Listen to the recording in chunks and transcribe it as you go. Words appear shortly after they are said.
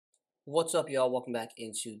What's up, y'all? Welcome back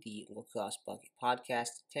into the Lacrosse Bucket Podcast.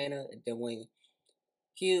 Tanner Dewing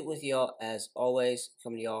here with y'all as always.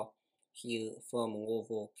 Coming to y'all here from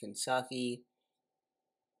Louisville, Kentucky.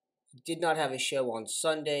 Did not have a show on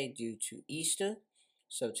Sunday due to Easter,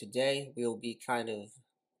 so today we'll be kind of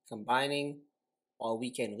combining our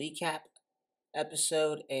weekend recap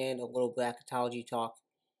episode and a little bracketology talk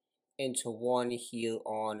into one here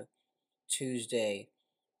on Tuesday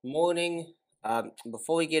morning.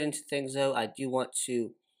 Before we get into things, though, I do want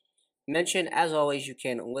to mention, as always, you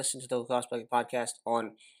can listen to the Lacrosse Bucket Podcast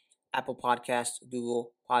on Apple Podcasts,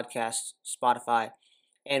 Google Podcasts, Spotify,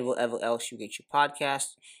 and wherever else you get your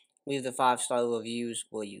podcasts. Leave the 5-star reviews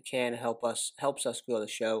where you can. Helps us grow the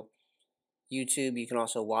show. YouTube, you can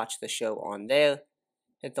also watch the show on there.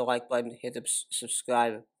 Hit the like button, hit the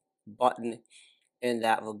subscribe button in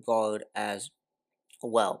that regard as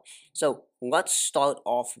well. So let's start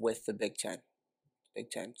off with the Big Ten.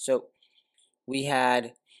 So we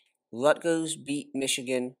had Rutgers beat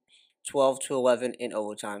Michigan 12-11 in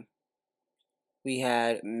overtime. We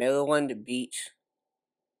had Maryland beat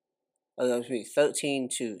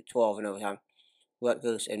 13-12 in overtime.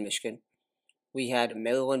 Rutgers and Michigan. We had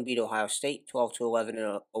Maryland beat Ohio State 12-11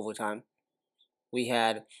 in overtime. We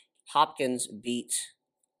had Hopkins beat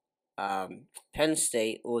Penn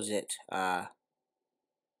State. What was it?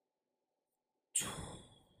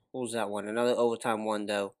 What was that one? Another overtime one,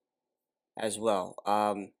 though, as well.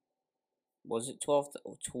 Was it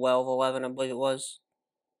 12-11, I believe it was?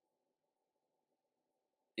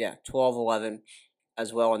 Yeah, 12-11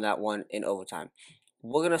 as well on that one in overtime.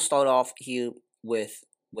 We're going to start off here with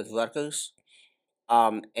Rutgers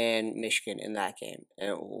and Michigan in that game.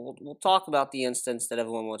 And we'll talk about the instance that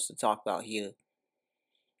everyone wants to talk about here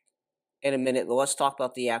in a minute. But let's talk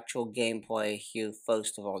about the actual gameplay here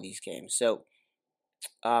first of all these games. So,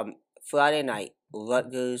 Friday night,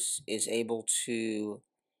 Rutgers is able to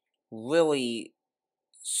really,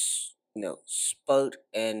 spurt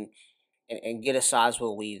and get a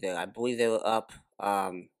sizable lead there. I believe they were up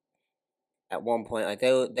at one point. Like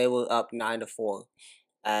they were up 9-4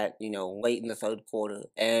 at late in the third quarter,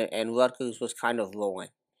 and Rutgers was kind of rolling.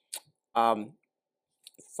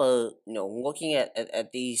 For looking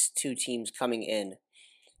at these two teams coming in,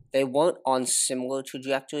 they weren't on similar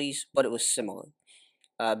trajectories, but it was similar.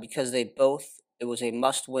 Because it was a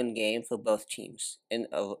must-win game for both teams in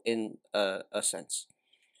a sense.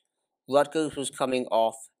 Rutgers was coming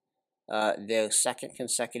off their second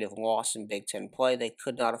consecutive loss in Big Ten play. They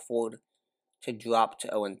could not afford to drop to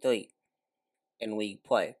 0-3 in league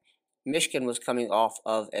play. Michigan was coming off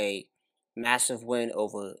of a massive win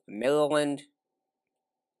over Maryland.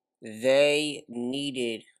 They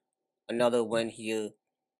needed another win here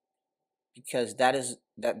because that's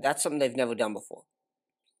something they've never done before.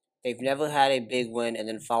 They've never had a big win and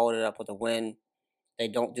then followed it up with a win. They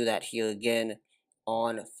don't do that here again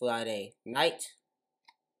on Friday night.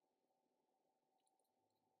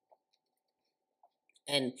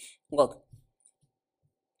 And look,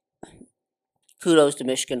 kudos to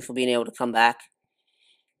Michigan for being able to come back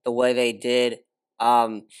the way they did.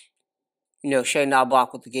 Shane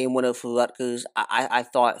Knobloch with the game winner for Rutgers. I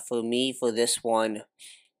thought for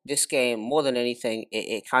this game, more than anything,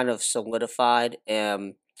 it kind of solidified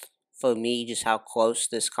for me just how close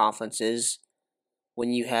this conference is when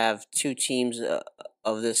you have two teams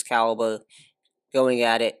of this caliber going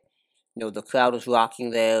at it. The crowd was rocking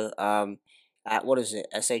there at, what is it,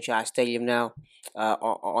 SHI Stadium now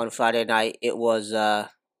on Friday night. It was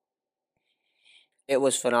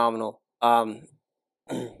phenomenal.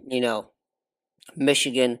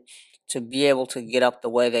 Michigan to be able to get up the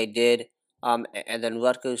way they did, and then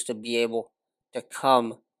Rutgers to be able to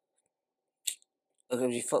come.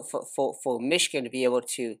 For Michigan to be able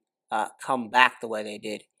to come back the way they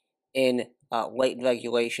did in late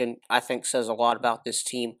regulation, I think says a lot about this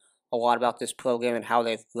team, a lot about this program and how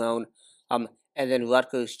they've grown. And then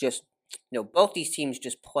Rutgers just, both these teams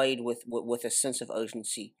just played with a sense of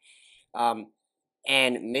urgency.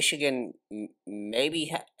 And Michigan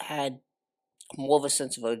maybe had more of a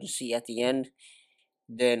sense of urgency at the end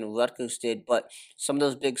than Rutgers did, but some of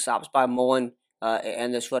those big stops by Mullen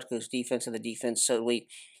and this Rutgers defense, and the defense certainly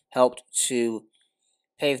helped to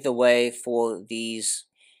pave the way for these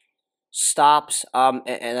stops.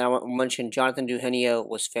 And I want to mention Jonathan Duhenio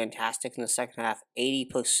was fantastic in the second half,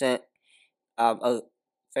 80%.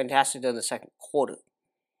 Fantastic in the second quarter,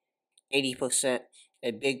 80%. A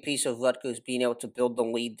big piece of Rutgers being able to build the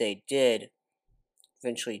lead they did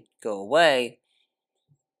eventually go away.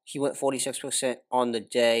 He went 46% on the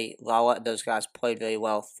day. Those guys played very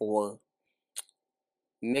well for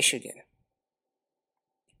Michigan.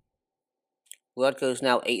 Rutgers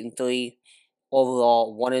now 8-3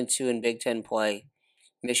 overall, 1-2 in Big Ten play.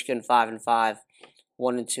 Michigan 5-5,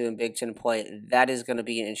 1-2 in Big Ten play. That is going to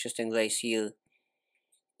be an interesting race here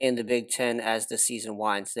in the Big Ten as the season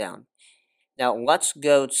winds down. Now let's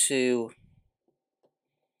go to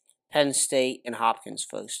Penn State and Hopkins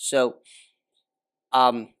first. So,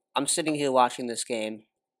 I'm sitting here watching this game,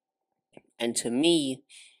 and to me,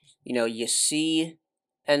 you see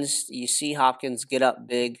Hopkins get up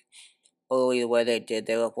big early the way they did.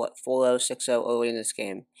 They were up 4-0, 6-0 early in this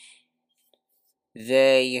game.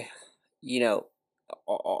 They,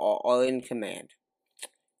 are in command,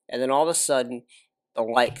 and then all of a sudden, the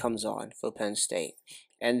light comes on for Penn State,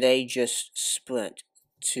 and they just sprint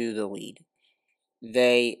to the lead.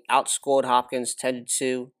 They outscored Hopkins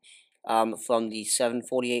 10-2 from the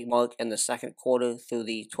 7:48 mark in the second quarter through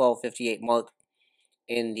the 12:58 mark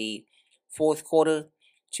in the fourth quarter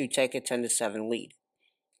to take a 10-7 lead.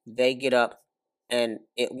 They get up, and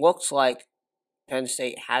it looks like Penn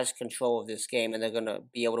State has control of this game, and they're going to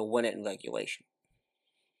be able to win it in regulation.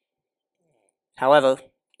 However,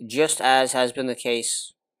 just as has been the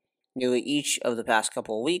case nearly each of the past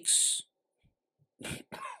couple of weeks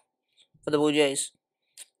for the Blue Jays,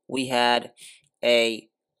 we had a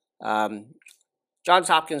Johns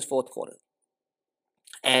Hopkins fourth quarter.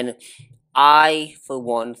 And I, for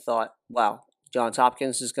one, thought, wow, Johns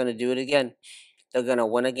Hopkins is going to do it again. They're going to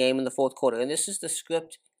win a game in the fourth quarter. And this is the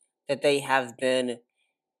script that they have been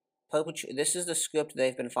this is the script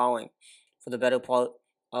they've been following for the better part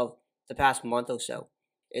of the past month or so.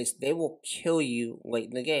 Is they will kill you late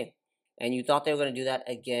in the game. And you thought they were going to do that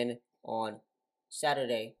again on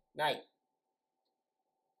Saturday night.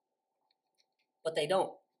 But they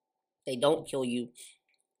don't. They don't kill you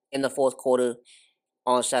in the fourth quarter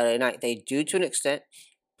on Saturday night. They do to an extent.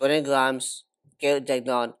 Brennan Grimes, Garrett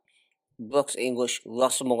Degnan, Brooks English,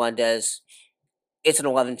 Russell Melendez. It's an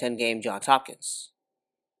 11-10 game, Johns Hopkins.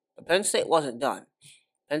 But Penn State wasn't done.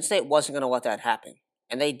 Penn State wasn't going to let that happen.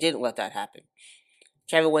 And they didn't let that happen.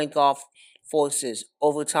 Kevin Winkoff forces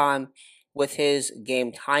overtime with his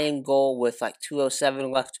game-tying goal with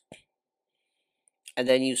 2:07 left. And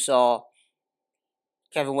then you saw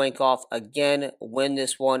Kevin Winkoff again win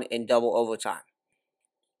this one in double overtime.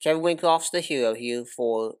 Kevin Winkoff's the hero here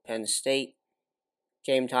for Penn State.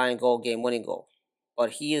 Game-tying goal, game-winning goal.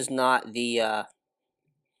 But he is not the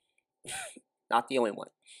not the only one.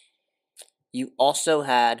 You also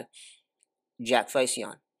had Jack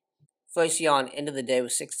Fraissian. Fraissian ended the day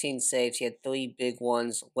with 16 saves. He had 3 big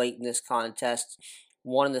ones late in this contest.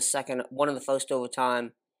 One in the second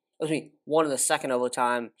overtime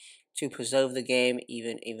to preserve the game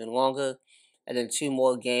even longer, and then 2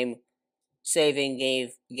 more game-saving,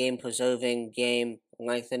 game-preserving,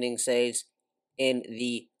 game-lengthening saves in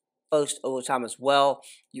the first overtime as well.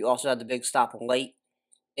 You also had the big stop late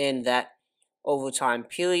in that overtime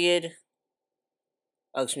period.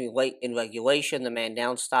 Late in regulation, the man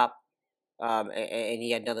down stop, and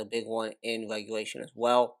he had another big one in regulation as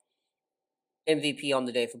well. MVP on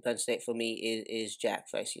the day for Penn State for me is Jack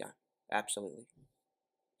Fraissian. Absolutely.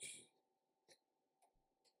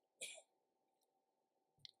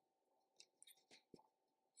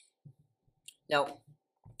 Now,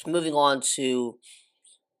 moving on to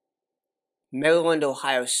Maryland,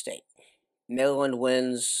 Ohio State. Maryland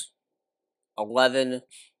wins 12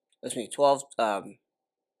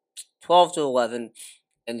 to 11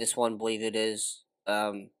 in this one, believe it is,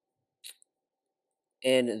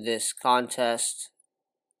 in this contest.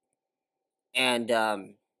 And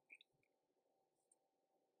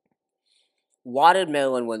why did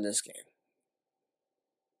Maryland win this game?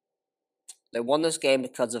 They won this game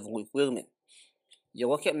because of Luke Wheelman. You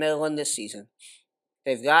look at Maryland this season,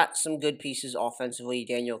 they've got some good pieces offensively.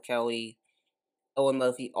 Daniel Kelly, Owen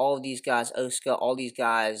Murphy, all of these guys, Oska, all these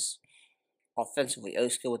guys offensively.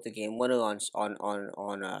 Oska with the game winner on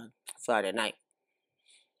Friday night.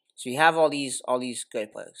 So you have all these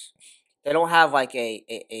great players. They don't have the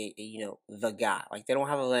guy. They don't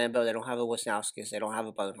have a Lambeau, they don't have a Wisnauskas, they don't have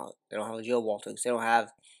a Bernhardt, they don't have a Joe Walters, they don't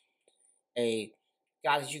have a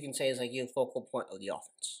guy that you can say is your focal point of the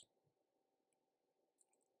offense.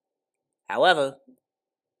 However,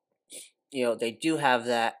 they do have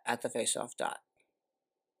that at the faceoff dot.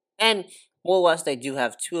 And more or less, they do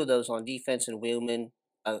have 2 of those on defense in Wheelman,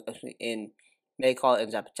 in Maycall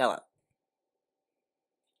and Zappatello.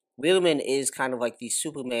 Wheelman is kind of like the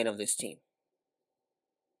Superman of this team.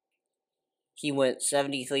 He went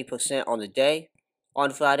 73% on the day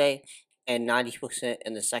on Friday and 90%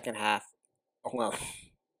 in the second half. Well,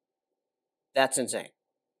 that's insane.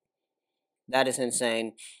 That is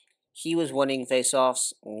insane. He was winning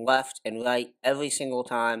faceoffs left and right every single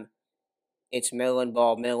time it's Maryland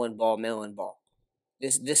ball, Maryland ball, Maryland ball.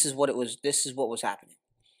 This is what it was. This is what was happening.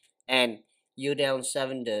 And you're down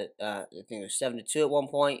 7-2 at one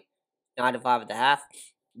point, 9-5 at the half.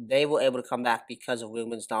 They were able to come back because of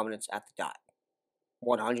Wheelman's dominance at the dot,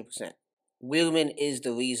 100%. Wheelman is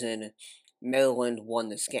the reason Maryland won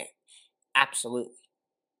this game. Absolutely.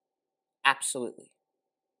 Absolutely.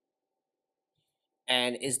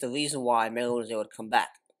 And is the reason why Maryland was able to come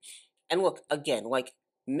back. And look, again, like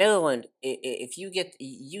Maryland, if you get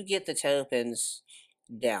the Terrapins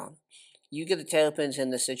down, you get the Terrapins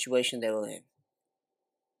in the situation they were in.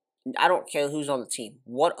 I don't care who's on the team.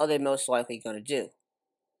 What are they most likely going to do?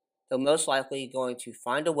 They're most likely going to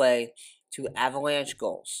find a way to avalanche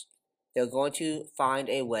goals. They're going to find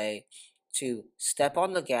a way to step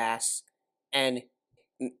on the gas, and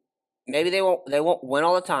maybe they won't win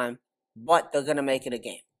all the time, but they're going to make it a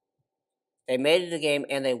game. They made it a game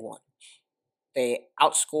and they won. They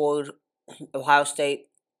outscored Ohio State.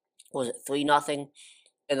 Was it 3-0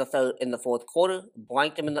 in the fourth quarter?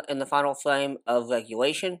 Blanked them in the final frame of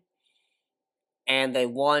regulation, and they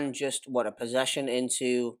won just a possession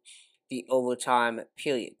into the overtime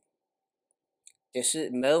period.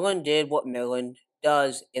 Maryland did what Maryland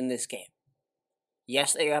does in this game.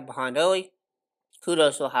 Yes, they got behind early.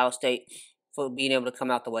 Kudos to Ohio State for being able to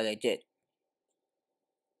come out the way they did.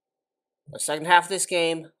 The second half of this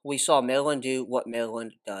game, we saw Maryland do what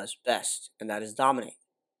Maryland does best, and that is dominate.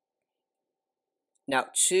 Now,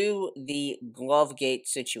 to the Glovegate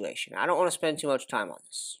situation. I don't want to spend too much time on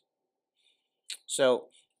this. So,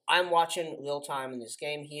 I'm watching real time in this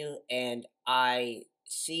game here, and I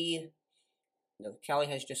see, Kelly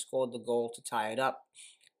has just scored the goal to tie it up,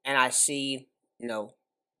 and I see,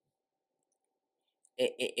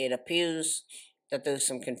 it appears that there's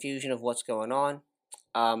some confusion of what's going on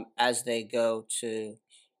as they go to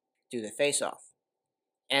do the face-off.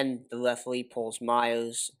 And the referee pulls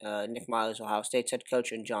Myers, Nick Myers, Ohio State's head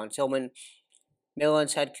coach, and John Tillman,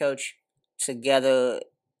 Maryland's head coach, together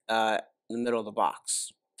in the middle of the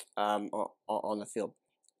box on the field.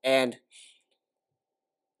 And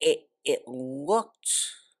it looked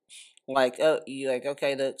like,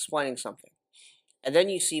 okay, they're explaining something. And then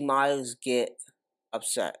you see Myers get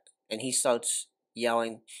upset, and he starts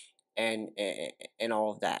yelling and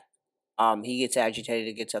all of that. He gets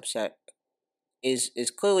agitated, gets upset,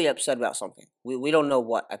 is clearly upset about something. We don't know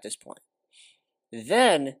what at this point.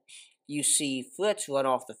 Then you see Fritz run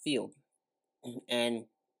off the field and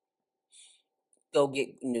go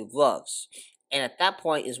get new gloves. And at that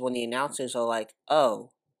point is when the announcers are like,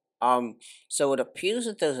 oh, so it appears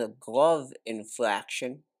that there's a glove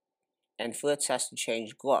infraction and Fritz has to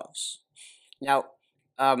change gloves. Now,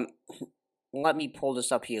 let me pull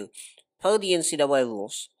this up here. Per the NCAA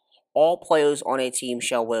rules, all players on a team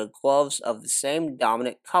shall wear gloves of the same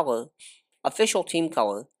dominant color, official team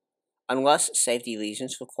color, unless safety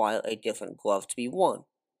reasons require a different glove to be worn.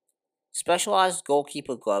 Specialized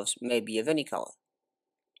goalkeeper gloves may be of any color.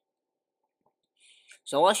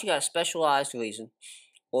 So unless you got a specialized reason,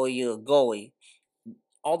 or you're a goalie,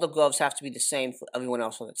 all the gloves have to be the same for everyone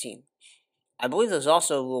else on the team. I believe there's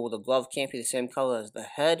also a rule where the glove can't be the same color as the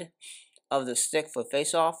head of the stick for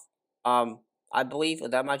face-off. I believe, or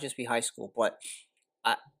that might just be high school, but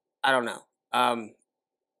I don't know.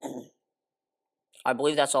 I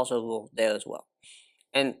believe that's also a rule there as well.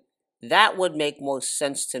 And that would make more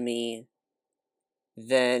sense to me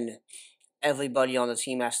than everybody on the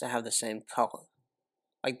team has to have the same color.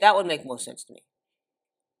 Like, that would make more sense to me.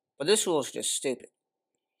 But this rule is just stupid.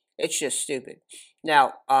 It's just stupid.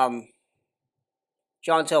 Now,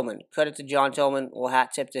 John Tillman. Credit to John Tillman. Well,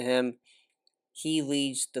 hat tip to him. He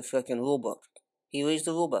reads the freaking rule book. He reads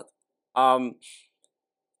the rule book.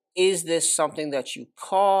 Is this something that you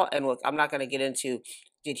call? And look, I'm not going to get into,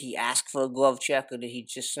 did he ask for a glove check, or did he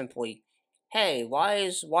just simply, hey,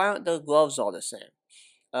 why aren't the gloves all the same?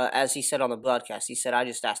 As he said on the broadcast, he said, I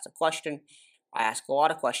just asked a question. I ask a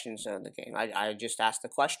lot of questions during the game. I just asked the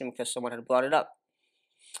question because someone had brought it up.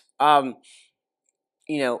 I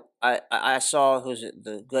saw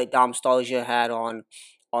the great Dom Stalgia had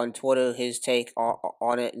on Twitter his take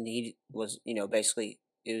on it, and he was, basically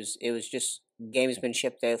it was just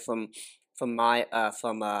gamesmanship there from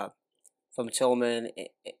Tillman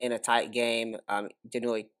in a tight game. Didn't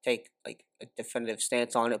really take like a definitive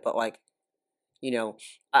stance on it, but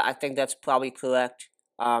I think that's probably correct.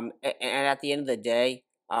 And at the end of the day,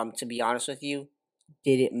 to be honest with you,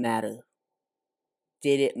 did it matter?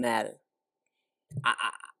 Did it matter?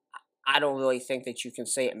 I don't really think that you can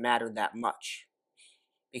say it mattered that much.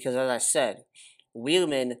 Because as I said,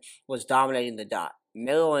 Wheelman was dominating the dot.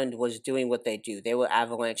 Maryland was doing what they do. They were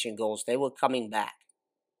avalanching goals. They were coming back.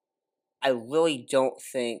 I really don't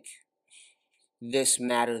think this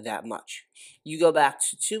mattered that much. You go back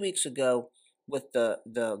to 2 weeks ago with the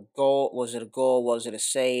goal. Was it a goal? Was it a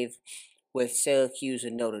save with Syracuse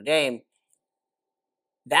and Notre Dame?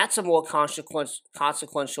 That's a more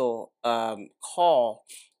consequential call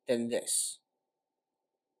than this,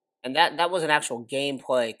 and that was an actual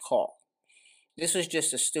gameplay call. This was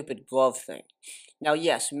just a stupid glove thing. Now,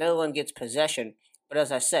 yes, Maryland gets possession, but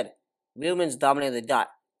as I said, Wheelman's dominated the dot.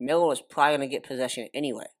 Maryland was probably going to get possession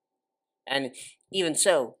anyway. And even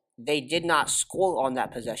so, they did not score on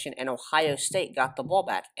that possession, and Ohio State got the ball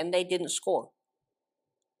back, and they didn't score.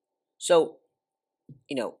 So,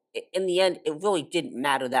 in the end, it really didn't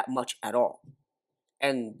matter that much at all.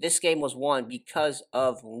 And this game was won because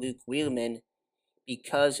of Luke Wheelman,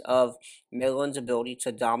 because of Maryland's ability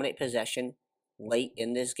to dominate possession late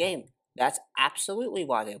in this game. That's absolutely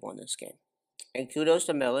why they won this game. And kudos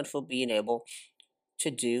to Maryland for being able to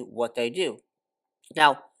do what they do.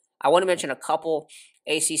 Now, I want to mention a couple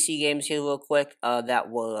ACC games here real quick that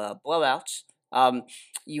were blowouts.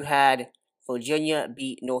 You had Virginia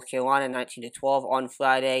beat North Carolina 19-12 on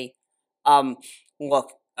Friday.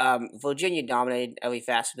 Virginia dominated every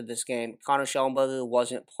facet of this game. Connor Schellenberger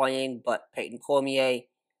wasn't playing, but Peyton Cormier,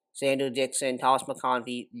 Xander Dixon, Thomas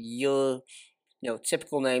McConvey, your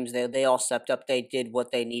typical names there, they all stepped up. They did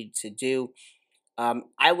what they needed to do.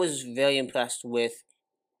 I was very impressed with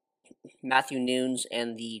Matthew Nunes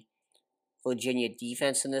and the Virginia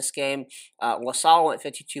defense in this game. LaSalle went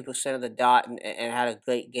 52% of the dot and had a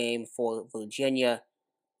great game for Virginia.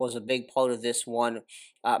 Was a big part of this one.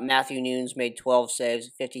 Matthew Nunes made 12 saves,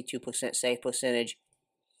 52% save percentage.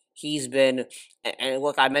 He's been, and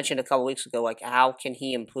look, I mentioned a couple weeks ago, how can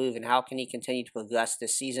he improve and how can he continue to progress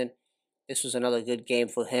this season? This was another good game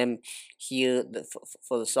for him here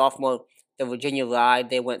for the sophomore. The Virginia Ride,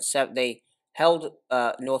 they held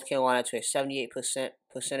North Carolina to a 78%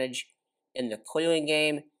 percentage in the clearing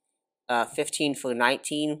game, 15 for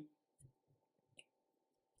 19.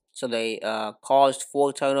 So they caused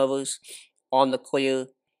 4 turnovers on the clear,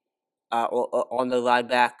 or on the ride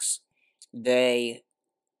backs. They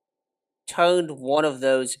turned one of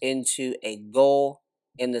those into a goal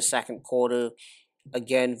in the second quarter.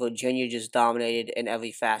 Again, Virginia just dominated in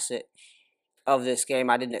every facet of this game.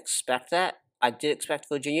 I didn't expect that. I did expect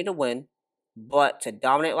Virginia to win, but to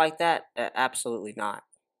dominate like that, absolutely not.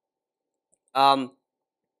 Now,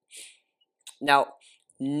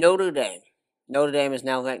 Notre Dame. Notre Dame is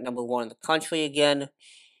now ranked number 1 in the country again.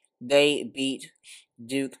 They beat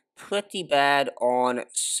Duke pretty bad on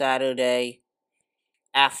Saturday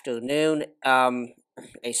afternoon, a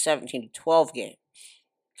 17-12 game.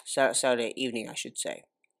 Saturday evening, I should say.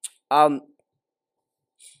 I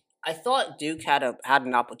thought Duke had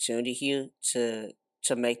an opportunity here to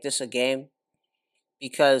make this a game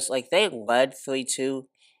because they led 3-2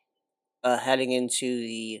 heading into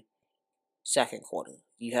the second quarter.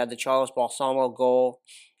 You had the Charles Balsamo goal,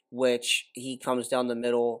 which he comes down the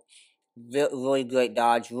middle, really great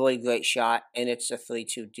dodge, really great shot, and it's a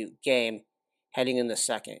 3-2 Duke game heading in the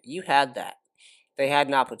second. You had that. They had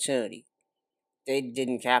an opportunity. They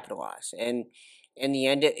didn't capitalize, and in the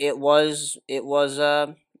end, it was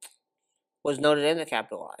Notre Dame that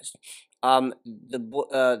capitalized.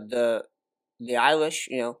 The Irish,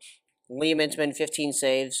 Liam Intamin, 15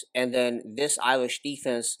 saves, and then this Irish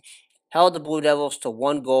defense held the Blue Devils to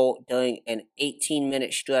 1 goal during an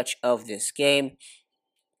 18-minute stretch of this game.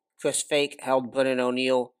 Chris Fake held Brennan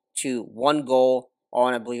O'Neill to 1 goal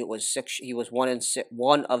on, I believe it was 6. He was 1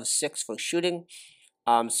 of 6 for shooting.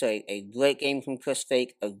 So a great game from Chris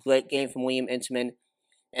Fake, a great game from Liam Intamin,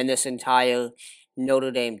 and this entire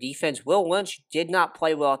Notre Dame defense. Will Lynch did not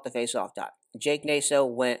play well at the faceoff dot. Jake Naso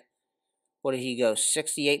went, what did he go,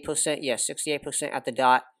 68%? Yeah, 68% at the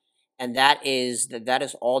dot. And that is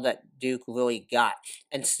all that Duke really got.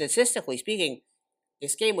 And statistically speaking,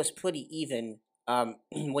 this game was pretty even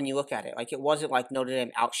when you look at it. It wasn't like Notre Dame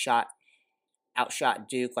outshot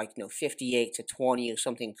Duke 58-20 or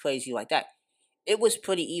something crazy like that. It was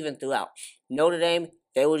pretty even throughout. Notre Dame,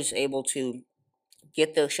 they were just able to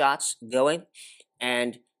get their shots going,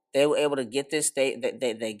 and they were able to get this.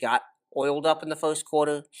 They got oiled up in the first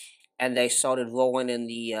quarter, and they started rolling in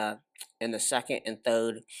the second and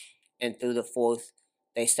third, and through the fourth,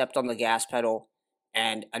 they stepped on the gas pedal.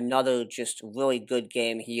 And another just really good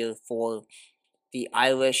game here for the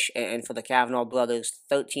Irish and for the Kavanaugh brothers.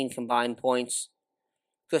 13 combined points.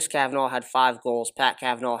 Chris Kavanaugh had 5 goals. Pat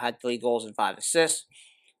Kavanaugh had 3 goals and 5 assists.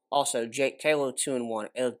 Also, Jake Taylor, 2-1.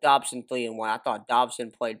 Eric Dobson, 3-1. I thought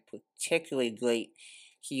Dobson played particularly great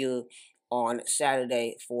here on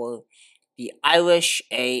Saturday for the Irish,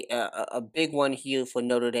 a big one here for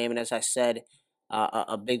Notre Dame, and as I said,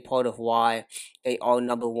 a big part of why they are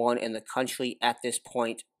number one in the country at this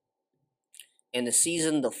point in the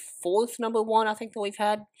season. The fourth number one I think that we've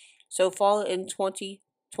had so far in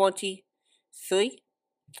 2023.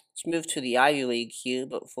 Let's move to the Ivy League here,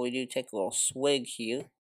 but before we do, take a little swig here.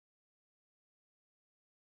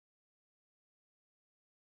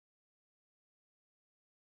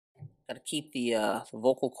 Got to keep the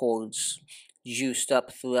vocal cords juiced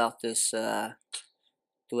up throughout this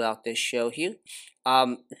show here.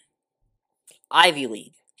 Ivy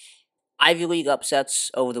League. Ivy League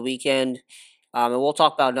upsets over the weekend, and we'll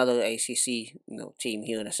talk about another ACC team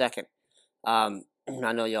here in a second. I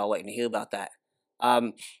know y'all waiting to hear about that.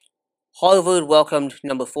 Harvard welcomed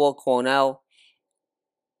number 4 Cornell,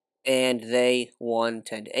 and they won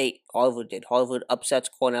 10-8. Harvard did. Harvard upsets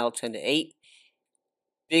Cornell 10-8.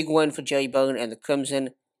 Big win for Jerry Bone and the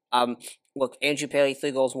Crimson. Look, Andrew Perry,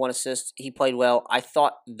 3 goals, 1 assist. He played well. I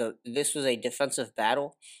thought this was a defensive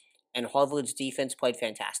battle, and Harvard's defense played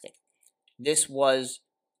fantastic. This was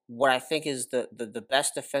what I think is the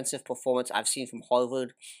best defensive performance I've seen from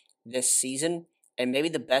Harvard this season, and maybe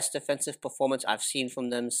the best defensive performance I've seen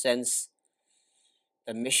from them since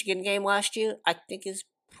the Michigan game last year. I think is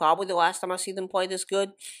probably the last time I see them play this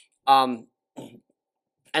good. And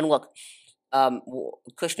look,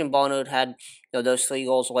 Christian Barnard had those 3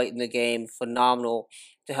 goals late in the game, phenomenal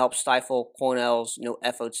to help stifle Cornell's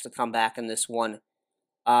efforts to come back in this one.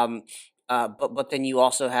 But then you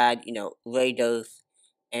also had Ray Doth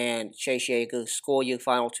and Chase Yeager score your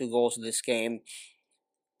final 2 goals of this game,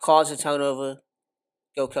 cause a turnover,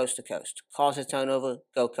 go coast to coast. Cause a turnover,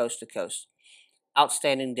 go coast to coast.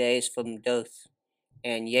 Outstanding days from Doth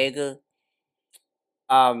and Yeager.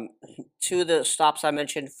 2 of the stops I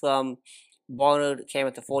mentioned from Barnard came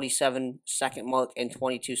at the 47-second mark and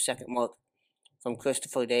 22-second mark from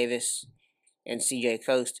Christopher Davis and CJ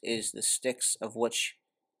Coast is the sticks of which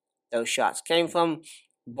those shots came from.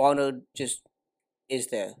 Barnard just is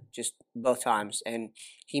there, just both times, and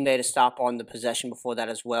he made a stop on the possession before that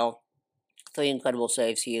as well. 3 incredible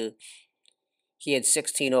saves here. He had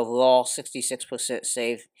 16 overall, 66%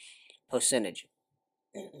 save percentage.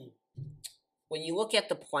 When you look at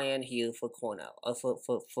the plan here for Cornell,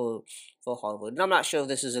 for Harvard, and I'm not sure if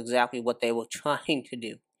this is exactly what they were trying to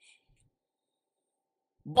do,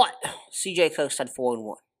 but CJ Coast had 4 and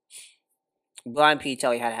 1. Brian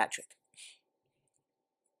Pitelli had a hat trick.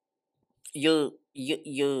 Your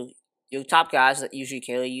top guys that usually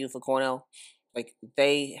carry you for Cornell,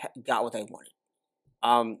 they got what they wanted.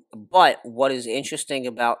 But what is interesting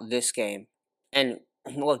about this game, and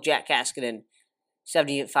look, Jack Kaskinen,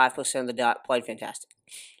 75% of the dot, played fantastic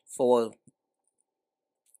for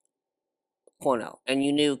Cornell. And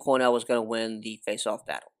you knew Cornell was going to win the face-off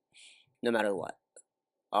battle, no matter what.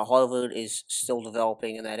 Harvard is still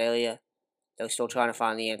developing in that area. They're still trying to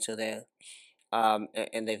find the answer there.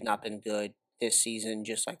 And they've not been good this season,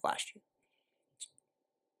 just like last year.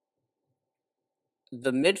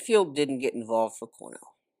 The midfield didn't get involved for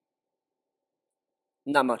Cornell.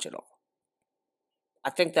 Not much at all.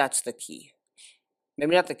 I think that's the key.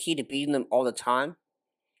 Maybe not the key to beating them all the time,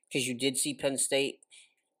 because you did see Penn State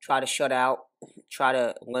try to shut out, try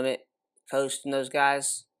to limit Coast and those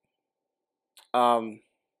guys. But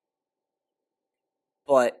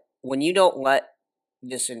when you don't let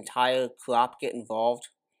this entire crop get involved,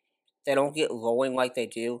 they don't get rolling like they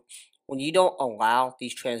do. When you don't allow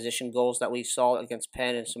these transition goals that we saw against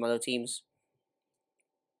Penn and some other teams,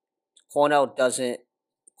 Cornell doesn't,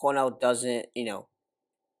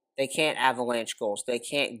 they can't avalanche goals. They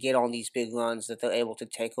can't get on these big runs that they're able to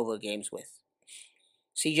take over games with.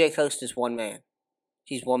 CJ Coast is one man.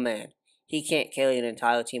 He's one man. He can't carry an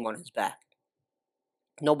entire team on his back.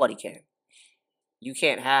 Nobody can. You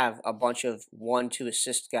can't have a bunch of 1-2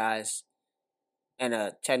 assist guys and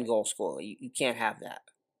a 10-goal scorer. You can't have that.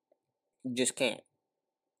 You just can't.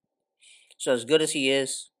 So as good as he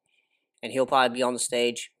is, and he'll probably be on the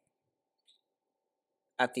stage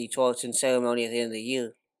at the Torrington ceremony at the end of the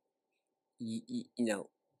year,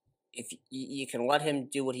 if you can let him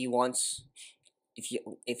do what he wants,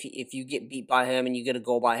 if you get beat by him and you get a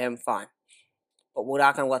goal by him, fine. But we're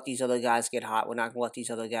not going to let these other guys get hot. We're not going to let these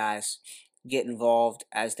other guys get involved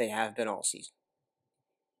as they have been all season.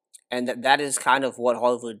 And that is kind of what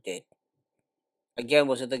Harvard did. Again,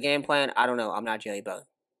 was it the game plan? I don't know. I'm not Jerry Bone.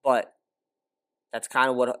 But that's kind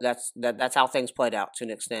of what that's how things played out to an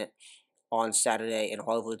extent on Saturday in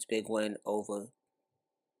Harvard's big win over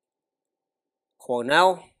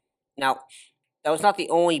Cornell. Now, that was not the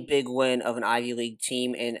only big win of an Ivy League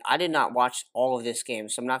team, and I did not watch all of this game,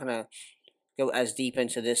 so I'm not going to go as deep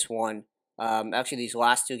into this one Actually, these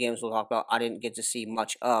last two games we'll talk about, I didn't get to see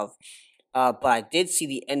much of. But I did see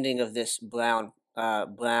the ending of this Brown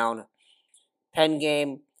Penn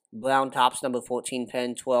game. Brown tops number 14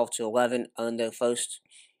 Penn 12-11 on their first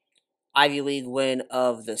Ivy League win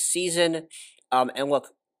of the season. And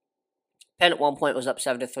look, Penn at one point was up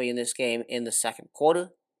 7-3 in this game in the second quarter.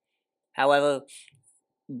 However,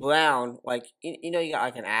 Brown, like, you got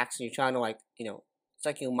like an axe and you're trying to, it's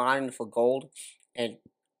like you're mining for gold and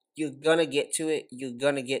you're gonna get to it. You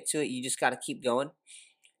just got to keep going.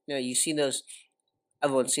 You've seen those,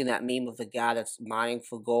 everyone's seen that meme of the guy that's mining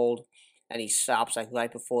for gold and he stops like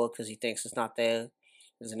right before because he thinks it's not there.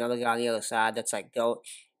 There's another guy on the other side that's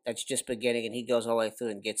that's just beginning and he goes all the way through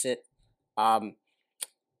and gets it.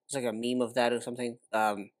 It's like a meme of that or something.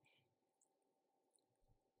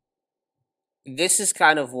 This is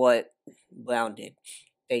kind of what Brown did.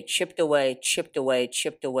 They chipped away,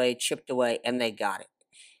 and they got it.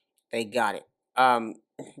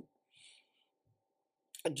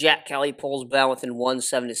 Jack Kelly pulls Brown within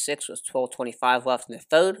 7-6 with 12:25 left in the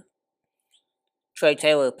third. Trey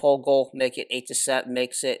Taylor pole goal makes it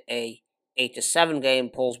a 8-7 game.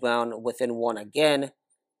 Pulls Brown within one again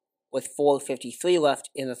with 4:53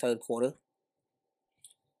 left in the third quarter.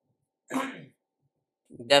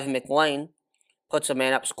 Devin McLean puts a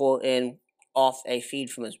man-up score in off a feed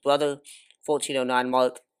from his brother. 14:09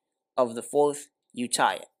 mark of the fourth. You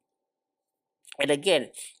tie it. And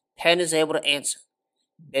again, Penn is able to answer.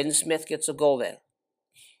 Ben Smith gets a goal there.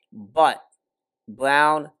 But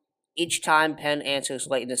Brown, each time Penn answers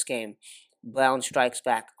late in this game, Brown strikes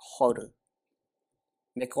back harder.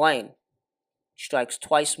 McLean strikes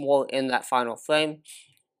twice more in that final frame.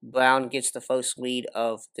 Brown gets the first lead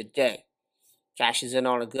of the day. Cashes in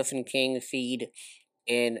on a Griffin King feed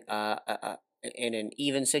in an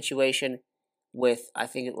even situation with, I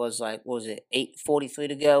think it was 8:43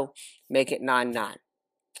 to go, make it 9-9.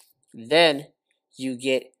 Then you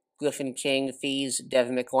get Griffin King feeds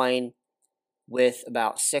Devin McLean with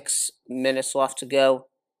about 6 minutes left to go.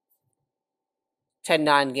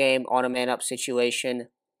 10-9 game on a man-up situation.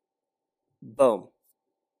 Boom.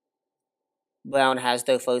 Brown has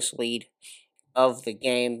their first lead of the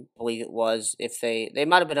game, I believe it was. If they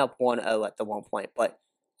might have been up 1-0 at the one point, but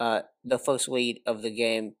the first lead of the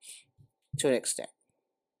game to an extent.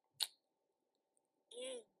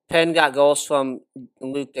 Penn got goals from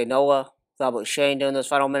Luke Danola, Robert Shane during those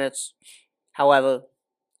final minutes. However,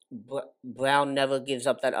 Brown never gives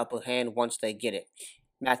up that upper hand once they get it.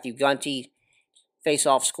 Matthew Gunty,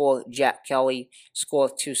 face-off score, Jack Kelly, score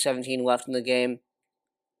with 2:17 left in the game.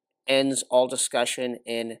 Ends all discussion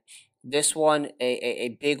in this one,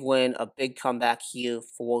 a big win, a big comeback here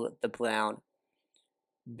for the Brown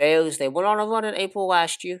Bears. They went on a run in April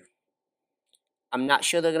last year. I'm not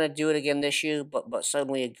sure they're going to do it again this year, but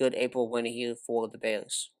certainly a good April win here for the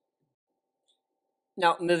Bears.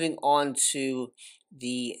 Now, moving on to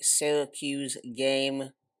the Syracuse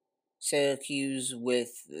game. Syracuse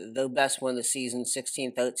with their best win of the season,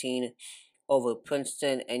 16-13 over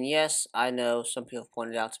Princeton. And yes, I know some people have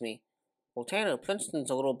pointed out to me, well, Tanner, Princeton's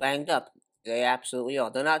a little banged up. They absolutely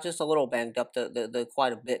are. They're not just a little banged up. They're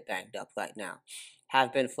quite a bit banged up right now.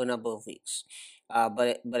 Have been for a number of weeks.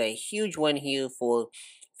 But a huge win here for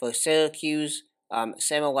Syracuse.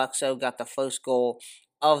 Sam Alexo got the first goal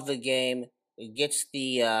of the game. Gets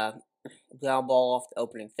the ground ball off the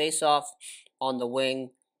opening faceoff on the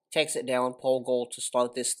wing. Takes it down, pole goal to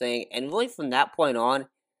start this thing. And really from that point on,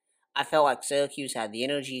 I felt like Syracuse had the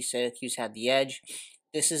energy. Syracuse had the edge.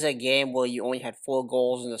 This is a game where you only had 4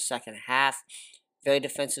 goals in the second half. Very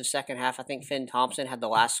defensive second half. I think Finn Thompson had the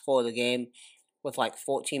last score of the game with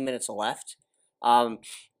 14 minutes left.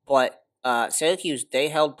 But Syracuse, they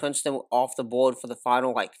held Princeton off the board for the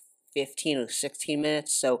final 15 or 16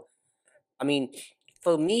 minutes. So, I mean,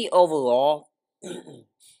 for me overall,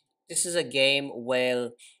 this is a game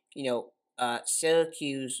where,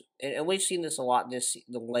 Syracuse, and we've seen this a lot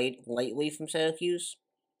lately from Syracuse,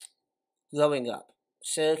 growing up.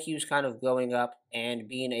 Syracuse kind of growing up and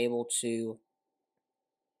being able to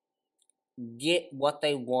get what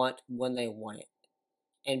they want when they want it.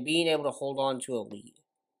 And being able to hold on to a lead.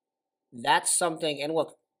 That's something, and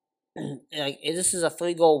look, this is a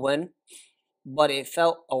 3-goal win, but it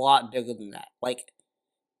felt a lot bigger than that.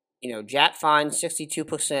 Jack Fine,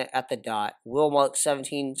 62% at the dot. Will Mark,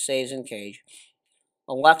 17 saves in cage.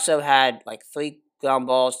 Alexo had 3 ground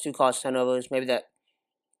balls, 2 caused turnovers. Maybe that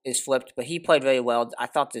is flipped, but he played very well. I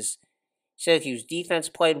thought this Syracuse defense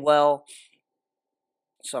played well.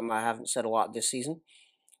 Something I haven't said a lot this season.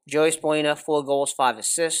 Joey Spallina, 4 goals, 5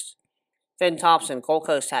 assists. Finn Thompson, Gold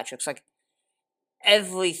Coast hat tricks.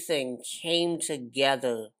 Everything came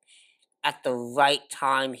together at the right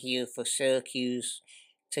time here for Syracuse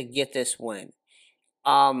to get this win.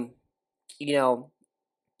 Um, you know,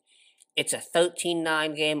 it's a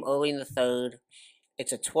 13-9 game early in the third.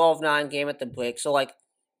 It's a 12-9 game at the break. So like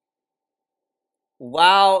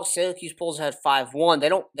while Syracuse pulls ahead 5-1, they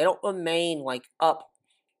don't remain like up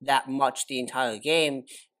that much the entire game,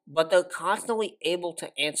 but they're constantly able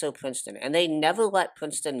to answer Princeton, and they never let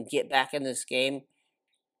Princeton get back in this game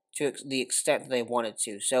to the extent that they wanted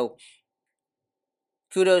to. So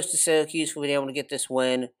kudos to Syracuse for being able to get this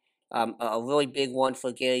win. A really big one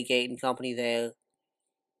for Gary Gate and company there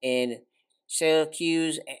in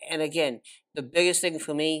Syracuse. And again, the biggest thing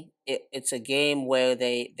for me, it's a game where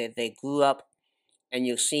they grew up, and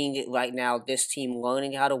you're seeing it right now. This team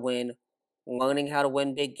learning how to win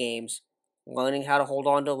big games, learning how to hold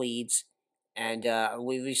on to leads, and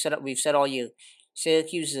we've said all year,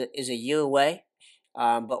 Syracuse is a year away.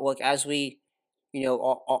 But look, as we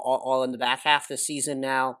are in the back half of the season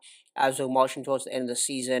now, as we're marching towards the end of the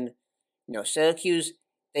season, Syracuse,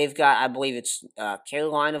 they've got, I believe it's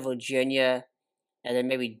Carolina, Virginia, and then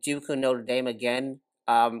maybe Duke or Notre Dame again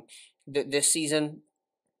this season.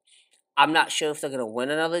 I'm not sure if they're going to win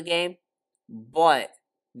another game, but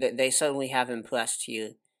they certainly have impressed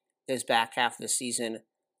here this back half of the season,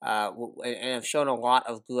 and have shown a lot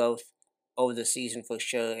of growth over the season for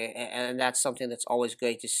sure. And that's something that's always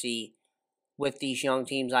great to see with these young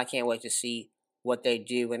teams. I can't wait to see what they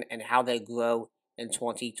do and how they grow in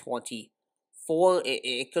 2024.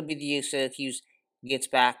 It could be the year Syracuse gets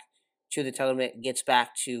back to the tournament, gets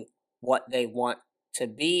back to what they want to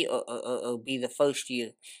be, or be the first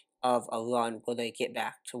year of a run where they get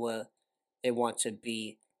back to where they want to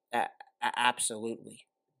be. Absolutely.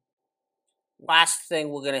 Last thing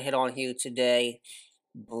we're going to hit on here today,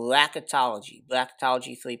 Bracketology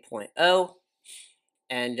 3.0.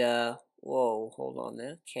 And, whoa, hold on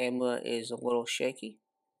there. Camera is a little shaky.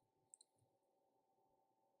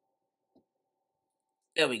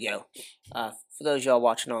 There we go. For those y'all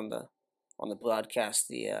watching on the broadcast,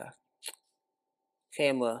 the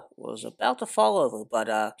camera was about to fall over,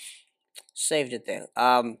 but saved it there.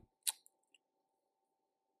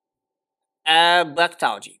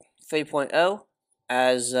 Bracketology 3.0,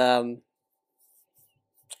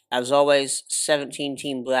 as always,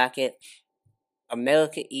 17-team bracket.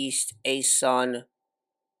 America East, A-Sun,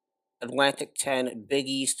 Atlantic 10, Big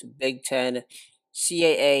East, Big 10,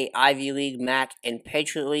 CAA, Ivy League, MAC, and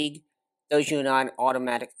Patriot League. Those are your 9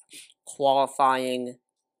 automatic qualifying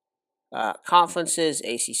conferences.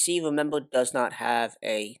 ACC, remember, does not have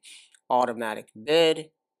a automatic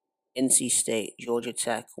bid. NC State, Georgia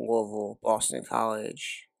Tech, Louisville, Boston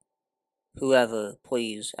College, whoever,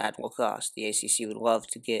 please, at no cost. The ACC would love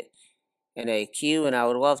to get an AQ, and I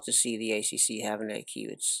would love to see the ACC have an AQ.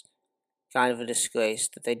 It's kind of a disgrace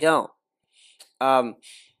that they don't.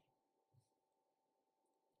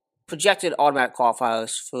 Projected automatic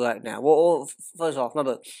qualifiers for right now. Well, first off,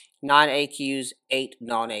 remember, 9 AQs, 8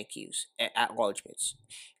 non-AQs at large bids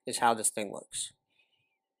is how this thing works.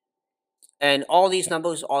 And all these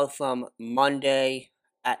numbers are from Monday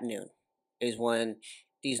at noon is when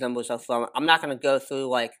these numbers are from. I'm not going to go through,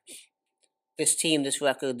 like, this team, this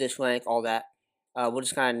record, this rank, all that. We'll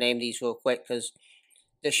just kind of name these real quick because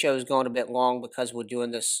this show is going a bit long because we're doing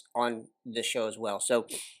this on this show as well. So,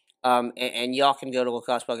 and y'all can go to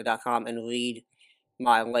lacrossebucket.com and read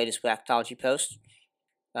my latest Bracketology post.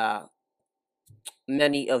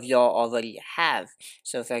 Many of y'all already have,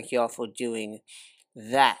 so thank y'all for doing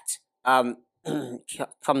that.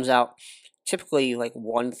 Comes out typically like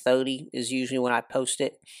 1:30 is usually when I post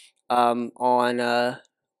it on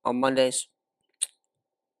Mondays.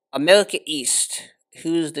 America East,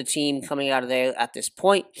 who's the team coming out of there at this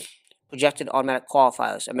point? Projected automatic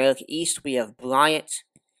qualifiers. America East, we have Bryant.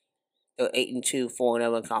 They're 8-2,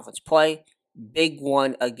 4-0 in conference play. Big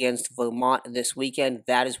one against Vermont this weekend.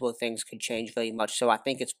 That is where things could change very much. So I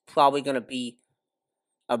think it's probably going to be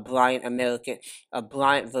a Bryant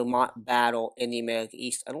Vermont battle in the America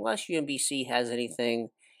East, unless UMBC has anything,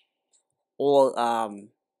 or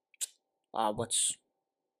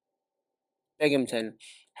Binghamton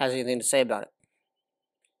has anything to say about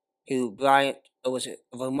it.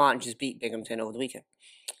 Vermont just beat Binghamton over the weekend.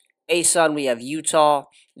 A-Sun, we have Utah.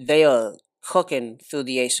 They are cooking through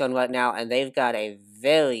the A-Sun right now, and they've got a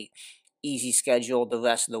very easy schedule the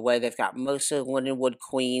rest of the way. They've got Mercer, Lindenwood,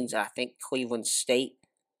 Queens, and I think Cleveland State.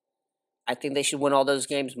 I think they should win all those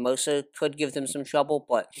games. Mercer could give them some trouble,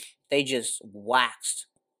 but they just waxed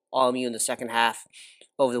RMU in the second half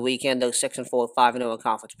over the weekend. They're 6-4, 5-0 in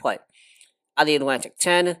conference play. Out of the Atlantic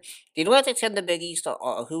 10, the Big East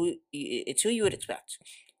are who you would expect.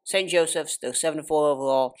 St. Joseph's, they're 7-4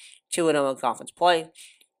 overall, 2-0 in conference play.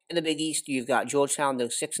 In the Big East, you've got Georgetown, they're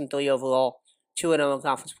 6-3 overall, 2-0 in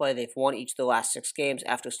conference play. They've won each of the last 6 games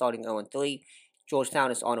after starting 0-3.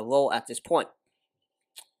 Georgetown is on a roll at this point.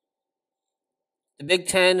 The Big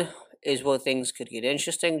Ten is where things could get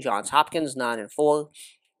interesting. Johns Hopkins, 9-4.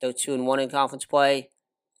 They're 2-1 in conference play.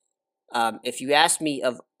 If you ask me,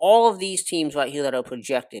 of all of these teams right here that are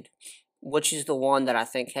projected, which is the one that I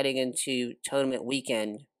think heading into tournament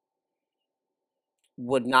weekend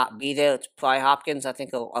would not be there? It's probably Hopkins. I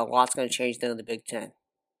think a lot's going to change there in the Big Ten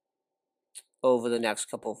over the next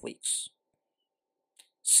couple of weeks.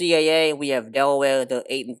 CAA, we have Delaware. They're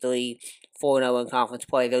 8-3, 4-0 in conference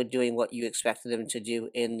play. They're doing what you expected them to do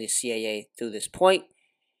in the CAA through this point.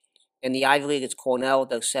 In the Ivy League, it's Cornell.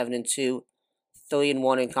 They're 7-2,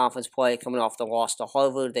 3-1 in conference play, coming off the loss to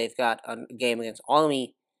Harvard. They've got a game against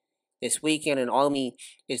Army this weekend, and Army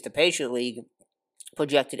is the Patriot League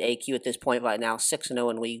projected AQ at this point right now,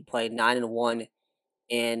 6-0 in league play, 9-1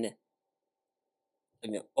 in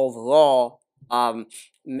overall.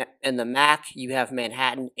 In the MAC, you have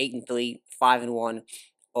Manhattan, 8-3, 5-1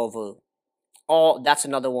 overall. That's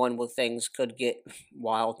another one where things could get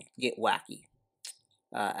wild, get wacky,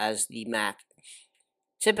 as the MAC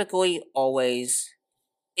typically always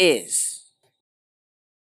is.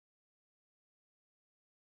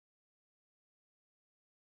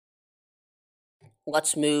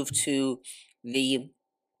 Let's move to the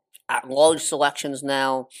at-large selections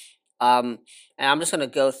now. And I'm just gonna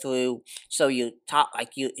go through. So you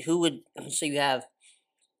have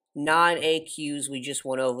 9 AQs. We just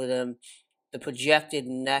went over them. The projected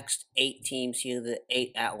next 8 teams here, the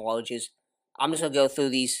 8 at-larges. I'm just gonna go through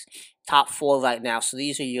these top 4 right now. So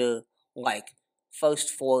these are your first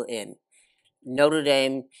 4 in. Notre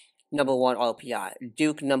Dame, number 1 RPI.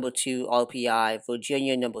 Duke, number 2 RPI.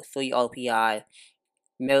 Virginia, number 3 RPI.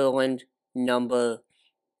 Maryland, number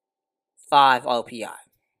 5 RPI.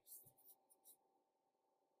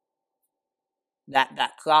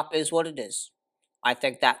 That crop is what it is. I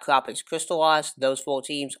think that crop is crystallized. Those 4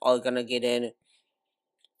 teams are going to get in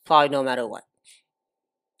probably no matter what.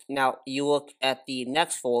 Now, you look at the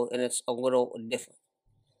next 4, and it's a little different.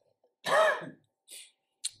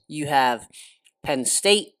 You have Penn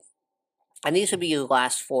State, and these would be your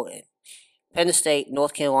last 4 in. Penn State,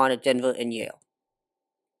 North Carolina, Denver, and Yale.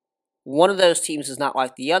 One of those teams is not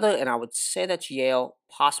like the other, and I would say that's Yale,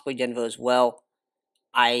 possibly Denver as well.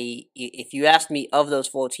 If you asked me of those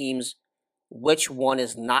 4 teams, which one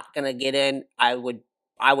is not going to get in, I would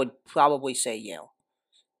probably say Yale.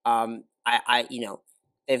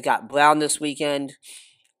 They've got Brown this weekend.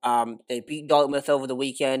 They beat Dartmouth over the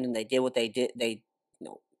weekend, and they did what they did.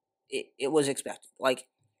 It was expected.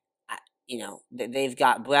 They've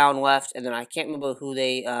got Brown left, and then I can't remember who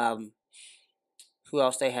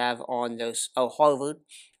else they have on those. Oh, Harvard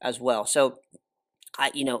as well. So, I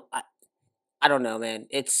don't know, man.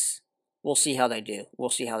 We'll see how they do.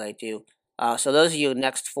 So those are your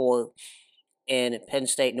next 4 in Penn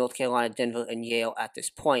State, North Carolina, Denver, and Yale at this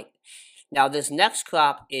point. Now, this next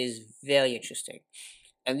crop is very interesting.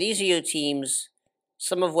 And these are your teams,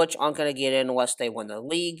 some of which aren't going to get in unless they win the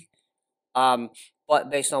league. But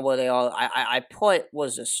based on where they are, I put,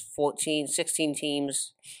 16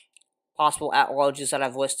 teams, possible at-larges that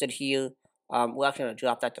I've listed here. We're actually going to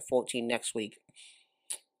drop that to 14 next week.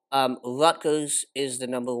 Rutgers is the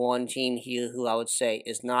number 1 team here who I would say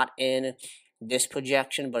is not in this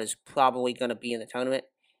projection, but is probably going to be in the tournament.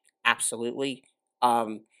 Absolutely.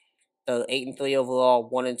 They're 8-3 overall,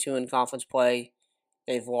 1-2 in conference play.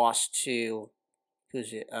 They've lost to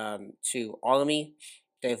Army.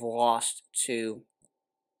 They've lost to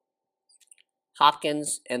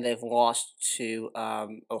Hopkins, and they've lost to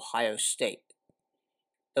Ohio State.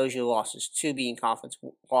 Those are your losses. 2 being conference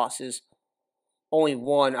losses. Only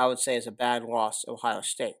 1, I would say, is a bad loss, Ohio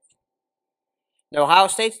State. Now, Ohio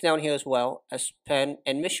State's down here as well as Penn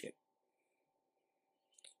and Michigan.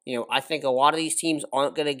 I think a lot of these teams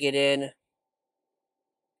aren't going to get in.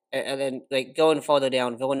 And then, going further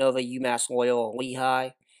down, Villanova, UMass, Loyola, Lehigh.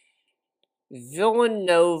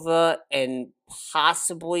 Villanova and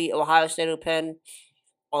possibly Ohio State or Penn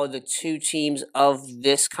are the 2 teams of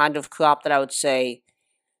this kind of crop that I would say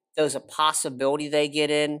there's a possibility they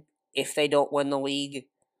get in if they don't win the league.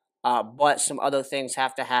 But some other things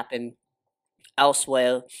have to happen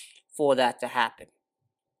elsewhere for that to happen.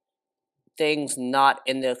 Things not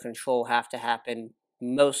in their control have to happen,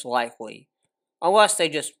 most likely. Unless they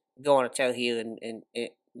just go on a tear here in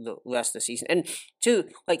the rest of the season. And 2,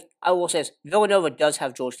 I will say this, Villanova does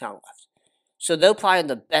have Georgetown left. So they're probably in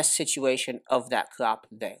the best situation of that crop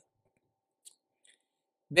there.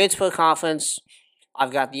 Bids per conference,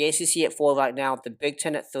 I've got the ACC at 4 right now, the Big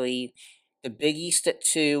Ten at 3, the Big East at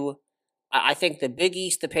 2. I think the Big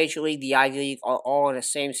East, the Patriot League, the Ivy League are all in the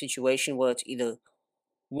same situation where it's either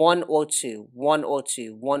 1 or 2, 1 or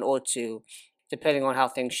 2, 1 or 2, depending on how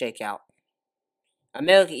things shake out.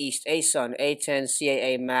 America East, ASUN, A10,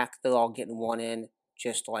 CAA, MAC, they're all getting one in,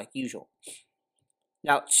 just like usual.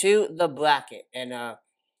 Now, to the bracket, and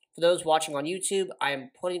for those watching on YouTube, I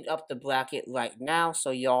am putting up the bracket right now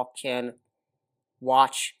so y'all can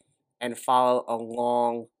watch and follow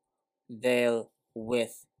along there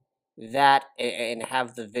with that and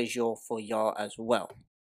have the visual for y'all as well.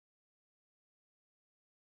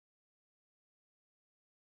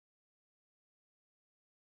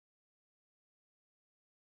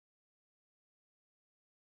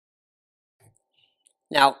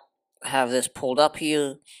 Now, I have this pulled up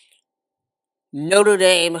here. Notre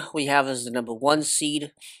Dame, we have as the number 1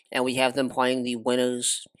 seed, and we have them playing the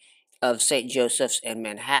winners of St. Joseph's and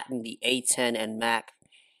Manhattan, the A10 and MAC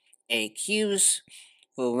AQs.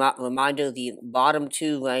 Reminder, the bottom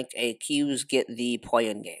 2 ranked AQs get the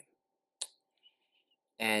play-in game.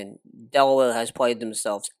 And Delaware has played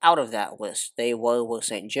themselves out of that list. They were where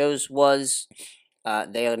St. Joe's was.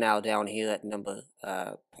 They are now down here at number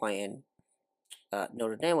playing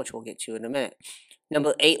Notre Dame, which we'll get to in a minute.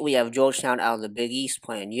 Number 8, we have Georgetown out of the Big East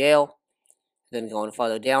playing Yale. Then going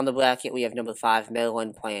farther down the bracket, we have number 5,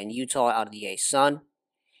 Maryland playing Utah out of the A-Sun.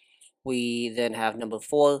 We then have number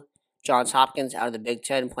 4, Johns Hopkins out of the Big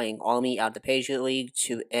Ten playing Army out of the Patriot League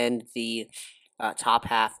to end the top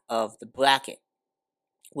half of the bracket.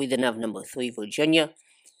 We then have number 3, Virginia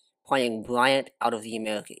playing Bryant out of the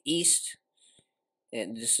America East.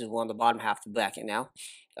 And this is one of the bottom half of the bracket now.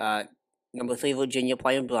 Number 3, Virginia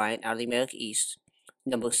playing Bryant out of the America East.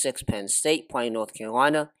 Number 6, Penn State playing North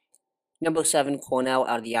Carolina. Number 7, Cornell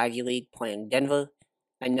out of the Ivy League playing Denver.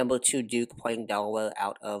 And number 2, Duke playing Delaware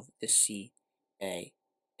out of the CAA.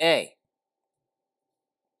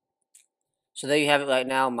 So there you have it right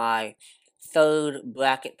now, my third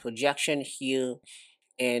bracket projection here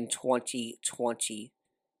in 2023.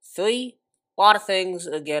 A lot of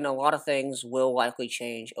things will likely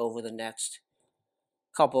change over the next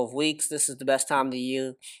couple of weeks. This is the best time of the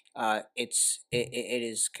year. It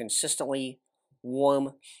is consistently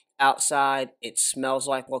warm outside. It smells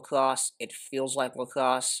like lacrosse. It feels like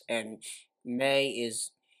lacrosse. And May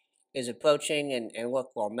is approaching. And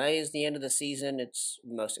look, while May is the end of the season, it's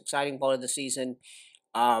the most exciting part of the season.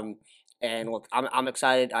 And look, I'm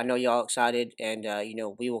excited. I know y'all excited. And,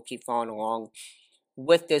 we will keep following along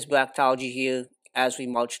with this bracketology here as we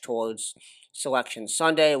march towards Selection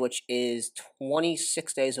Sunday, which is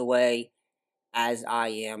 26 days away as I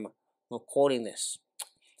am recording this.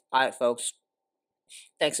 All right, folks.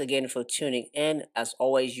 Thanks again for tuning in. As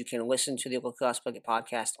always, you can listen to the Lacrosse Bucket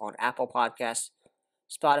Podcast on Apple Podcasts,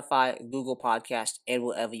 Spotify, Google Podcasts, and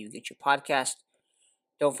wherever you get your podcast.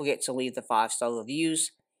 Don't forget to leave the 5-star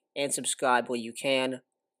reviews and subscribe where you can.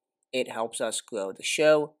 It helps us grow the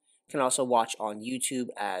show. You can also watch on YouTube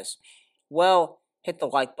as well. Hit the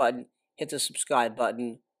like button, hit the subscribe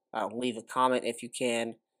button, leave a comment if you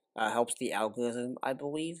can. Helps the algorithm, I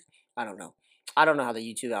believe. I don't know how the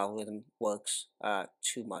YouTube algorithm works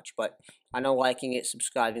too much, but I know liking it,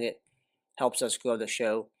 subscribing it helps us grow the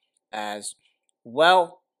show as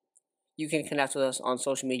well. You can connect with us on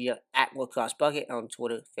social media at Lacrosse Bucket on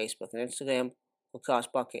Twitter, Facebook, and Instagram,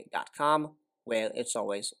 lacrossebucket.com, where it's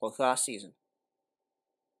always lacrosse season.